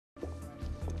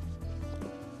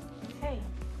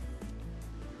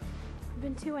I've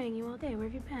been two-waying you all day. Where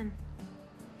have you been?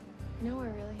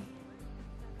 Nowhere, really.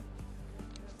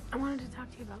 I wanted to talk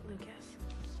to you about Lucas.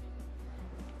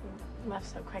 You left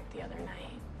so quick the other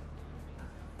night.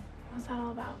 What was that all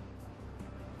about?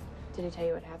 Did he tell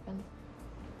you what happened?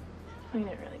 We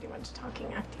didn't really do much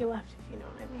talking after you left, if you know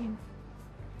what I mean.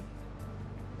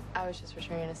 I was just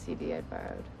returning a CD I'd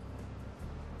borrowed.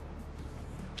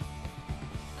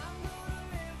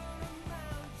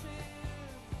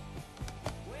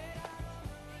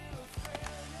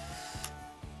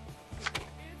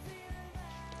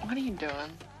 What are you doing?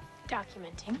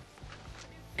 Documenting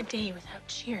a day without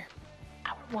cheer.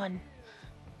 Hour 1.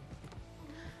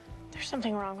 There's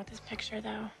something wrong with this picture,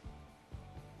 though.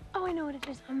 Oh, I know what it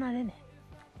is. I'm not in it.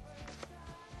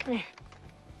 Come here.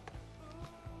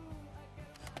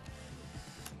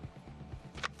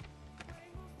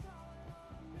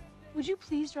 Would you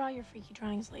please draw your freaky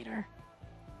drawings later?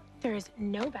 There is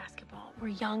no basketball. We're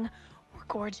young. We're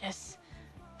gorgeous.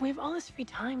 We have all this free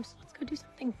time, so let's go do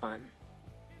something fun.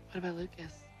 What about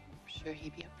Lucas? I'm sure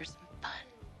he'd be up for some fun.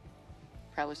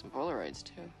 Probably some Polaroids,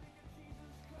 too.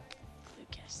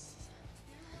 Lucas.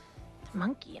 The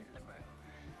monkey in the room.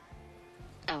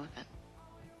 Elephant.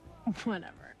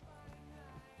 Whatever.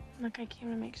 Look, I came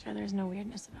to make sure there's no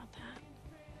weirdness about that.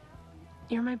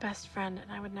 You're my best friend, and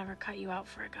I would never cut you out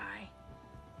for a guy.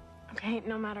 Okay?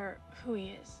 No matter who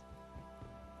he is.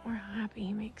 Or how happy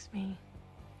he makes me.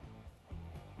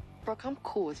 Brooke, I'm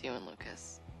cool with you and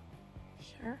Lucas.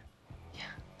 Sure? Yeah.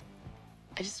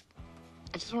 I just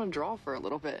want to draw for a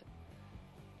little bit.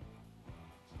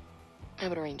 How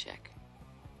about a rain check?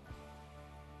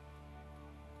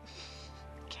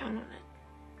 Count on it.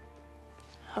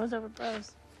 How's over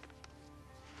bros?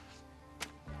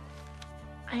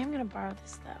 I am gonna borrow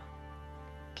this, though.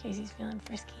 Casey's feeling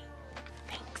frisky.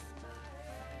 Thanks.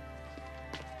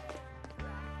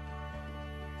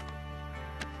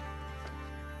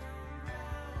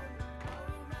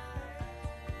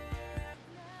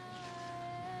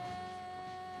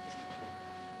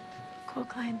 Cool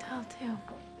clientele, too.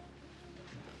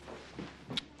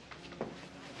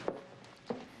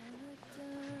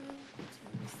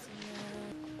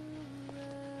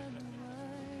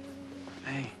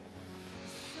 Hey,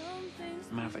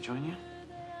 mind if I join you?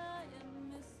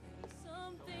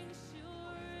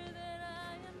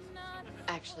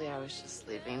 Actually, I was just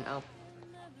leaving. I'll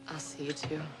see you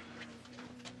too.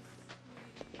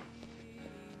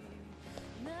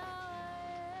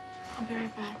 I'll be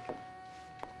right back.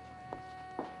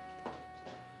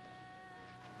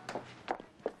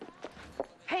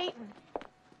 Peyton!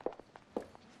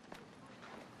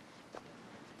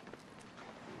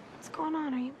 What's going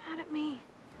on? Are you mad at me?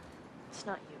 It's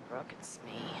not you, Brooke. It's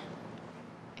me.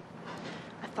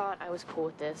 I thought I was cool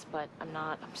with this, but I'm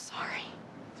not. I'm sorry.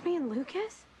 It's me and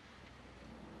Lucas?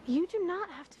 You do not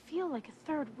have to feel like a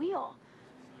third wheel.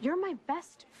 You're my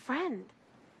best friend.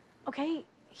 Okay?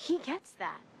 He gets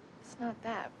that. It's not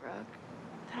that, Brooke.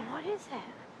 Then what is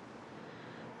it?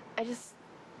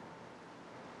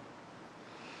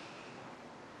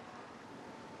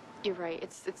 You're right.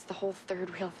 It's the whole third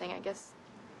wheel thing, I guess.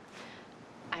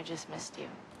 I just missed you.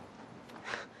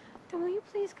 Then will you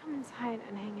please come inside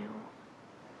and hang out?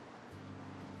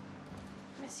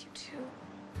 I miss you too.